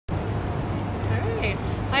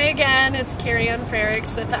Hi again, it's Karri Ann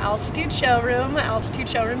Frerichs with the Altitude Showroom,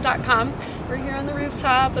 altitudeshowroom.com. We're here on the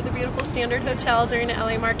rooftop of the beautiful Standard Hotel during the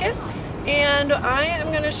LA market, and I am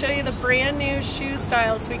going to show you the brand new shoe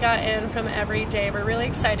styles we got in from every day. We're really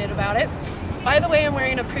excited about it. By the way, I'm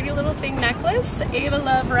wearing a Pretty Little Thing necklace, Ava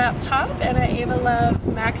Love wrap top, and an Ava Love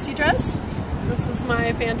maxi dress. This is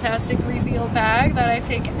my fantastic reveal bag that I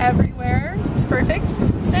take everywhere. It's perfect.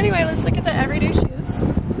 So anyway, let's look at the everyday shoes.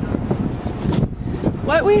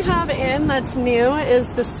 What we have in that's new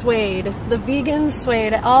is the suede, the vegan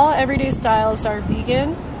suede. All everyday styles are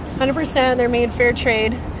vegan, 100%, they're made fair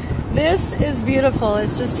trade. This is beautiful.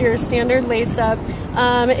 It's just your standard lace up.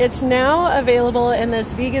 It's now available in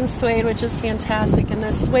this vegan suede, which is fantastic. And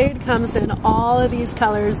the suede comes in all of these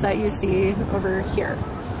colors that you see over here.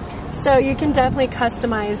 So you can definitely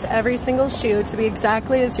customize every single shoe to be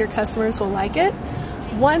exactly as your customers will like it.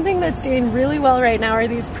 One thing that's doing really well right now are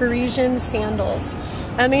these Parisian sandals,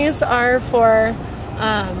 and these are for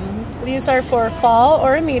fall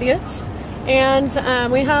or immediates. And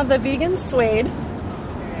we have the vegan suede.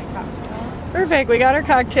 Perfect. We got our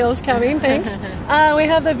cocktails coming. Thanks. We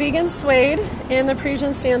have the vegan suede in the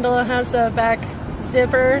Parisian sandal. It has a back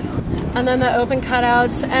zipper and then the open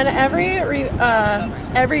cutouts. And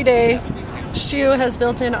everyday shoe has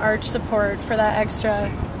built-in arch support for that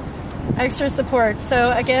extra support.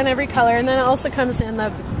 So again, every color, and then it also comes in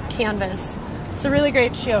the canvas. It's a really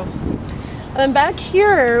great shoe. And then back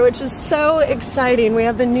here, which is so exciting, we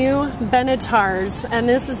have the new Benetars, and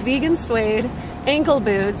this is vegan suede ankle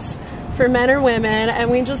boots for men or women,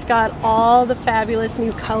 and we just got all the fabulous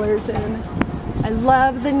new colors in. I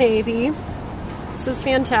love the navy. This is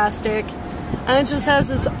fantastic. And it just has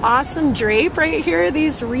this awesome drape right here.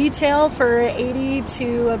 These retail for $80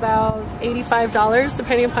 to about $85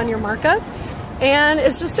 depending upon your markup. And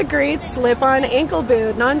it's just a great slip-on ankle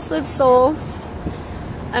boot, non-slip sole,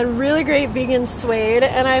 and really great vegan suede.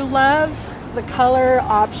 And I love the color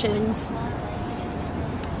options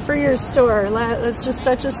for your store. It's just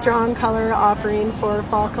such a strong color offering for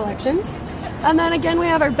fall collections. And then again, we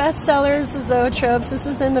have our best sellers, the zoetropes. This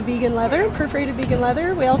is in the vegan leather, perforated vegan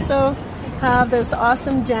leather. We also have this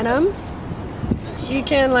awesome denim. You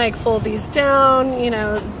can like fold these down, you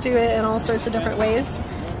know, do it in all sorts of different ways.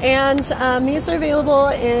 And these are available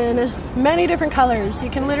in many different colors. You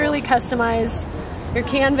can literally customize your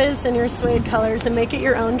canvas and your suede colors and make it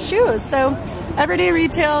your own shoes. So everyday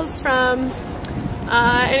retails from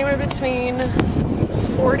anywhere between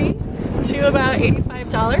 $40 to about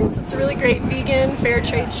 $85. It's a really great vegan fair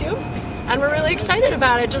trade shoe, and we're really excited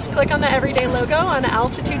about it. Just click on the everyday logo on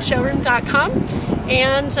altitudeshowroom.com,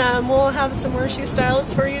 and we'll have some more shoe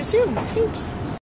styles for you soon. Thanks.